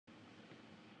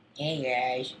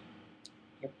Hey guys,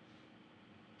 you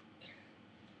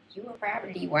you were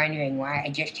probably wondering why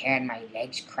I just had my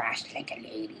legs crossed like a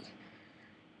lady.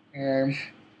 Um,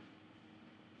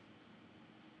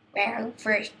 well,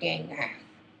 first thing,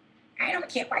 I don't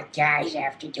get why guys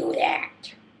have to do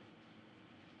that.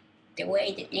 The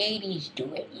way the ladies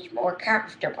do it is more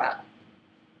comfortable.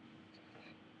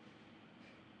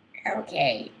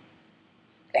 Okay,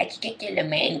 let's get to the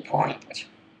main point.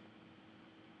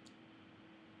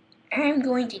 I'm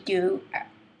going to do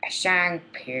a song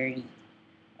parody.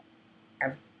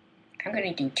 Of, I'm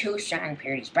going to do two song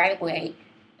parodies. By the way,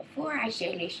 before I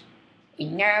say this,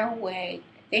 in no way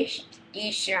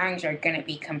these songs are gonna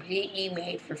be completely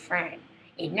made for fun.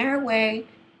 In no way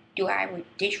do I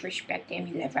disrespect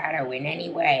Demi Lovato in any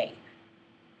way.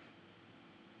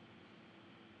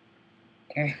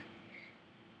 There,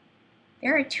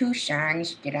 there are two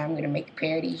songs that I'm gonna make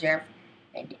parodies of,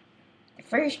 and the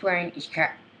first one is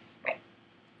called.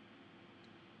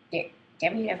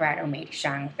 Demi Lovato made a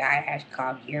song with IS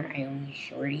called "You're My Only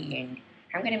Shorty," and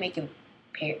I'm gonna make a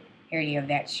parody of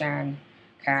that song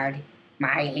called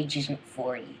 "My Age Isn't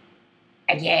 40."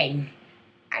 Again,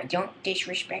 I don't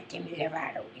disrespect Demi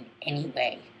Lovato in any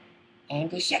way.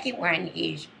 And the second one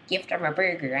is Gift of a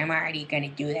Burger. I'm already going to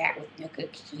do that with No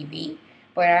Cooks TV.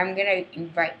 But I'm going to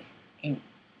invite, and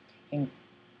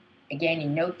again,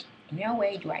 in no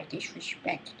way do I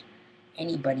disrespect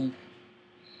anybody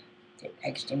that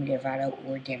likes Demi Lovato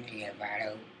or Demi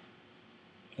Lovato.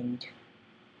 And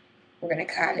we're going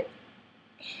to call it,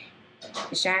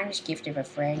 the song is Gift of a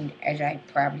Friend, as I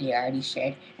probably already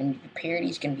said. And the parody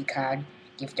is going to be called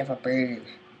Gift of a Burger.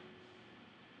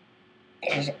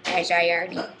 As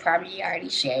I probably already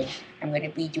said, I'm going to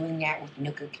be doing that with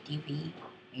Nook TV.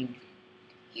 And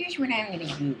here's what I'm going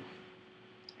to do.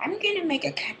 I'm going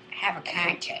to have a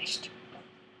contest.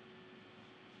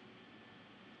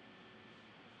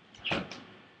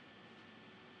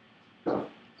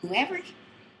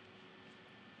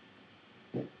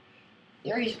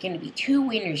 There is going to be two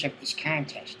winners of this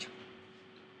contest.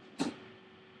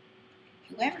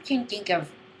 Whoever can think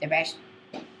of the best,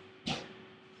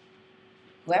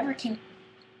 whoever of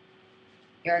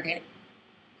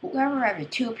the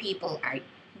two people who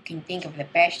can think of the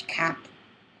best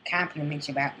compliments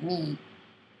about me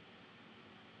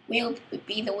will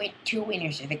be the two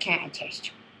winners of the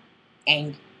contest.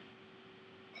 And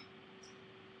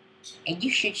you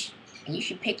should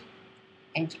pick,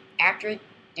 and after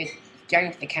the done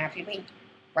with the compliment,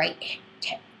 write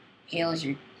tails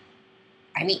or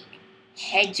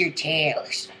heads or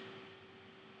tails.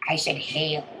 I said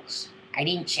hails. I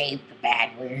didn't say the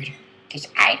bad word because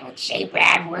I don't say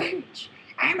bad words.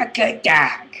 I'm a good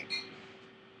dog.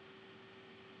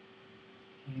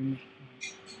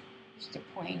 What's the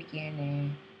point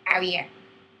again? Oh yeah.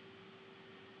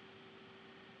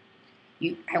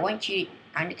 I want you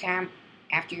on the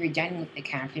after you're done with the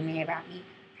compliment about me,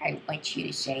 I want you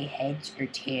to say heads or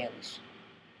tails.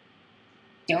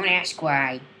 Don't ask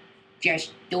why,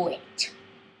 just do it.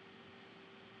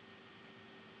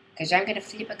 Because I'm going to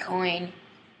flip a coin.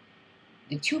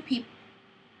 The two people,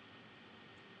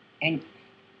 and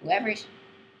whoever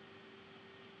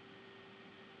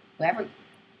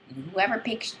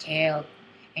picks tail,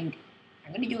 and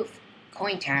I'm going to do a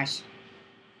coin toss,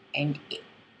 and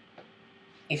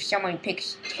if someone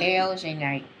picks tails and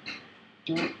I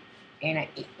do it, and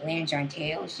it lands on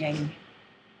tails, then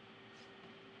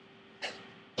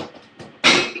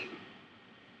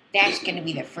that's going to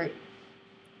be the first.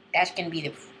 That's going to be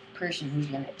the person who's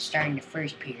going to start in the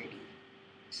first parody,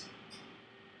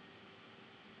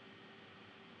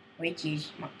 which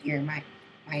is my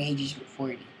age is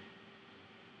 40.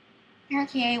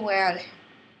 Okay, well,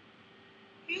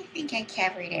 I think I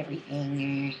covered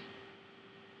everything.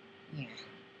 Yeah.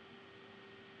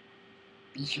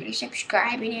 Be sure to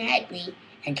subscribe and add me,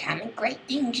 and comment great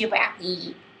things about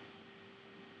me.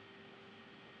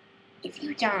 If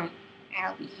you don't,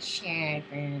 I'll be sad,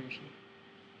 Bowser.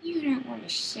 You don't want a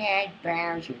sad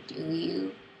Bowser, do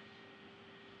you?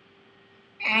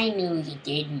 I knew you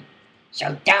didn't,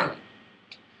 so don't.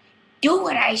 Do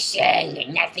what I say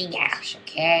and nothing else,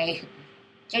 okay?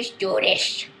 Just do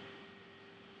this.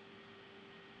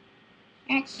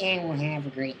 Okay, well, have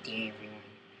a great day, everyone.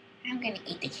 I'm gonna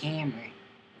eat the camera.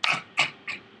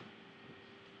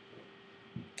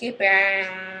 Goodbye.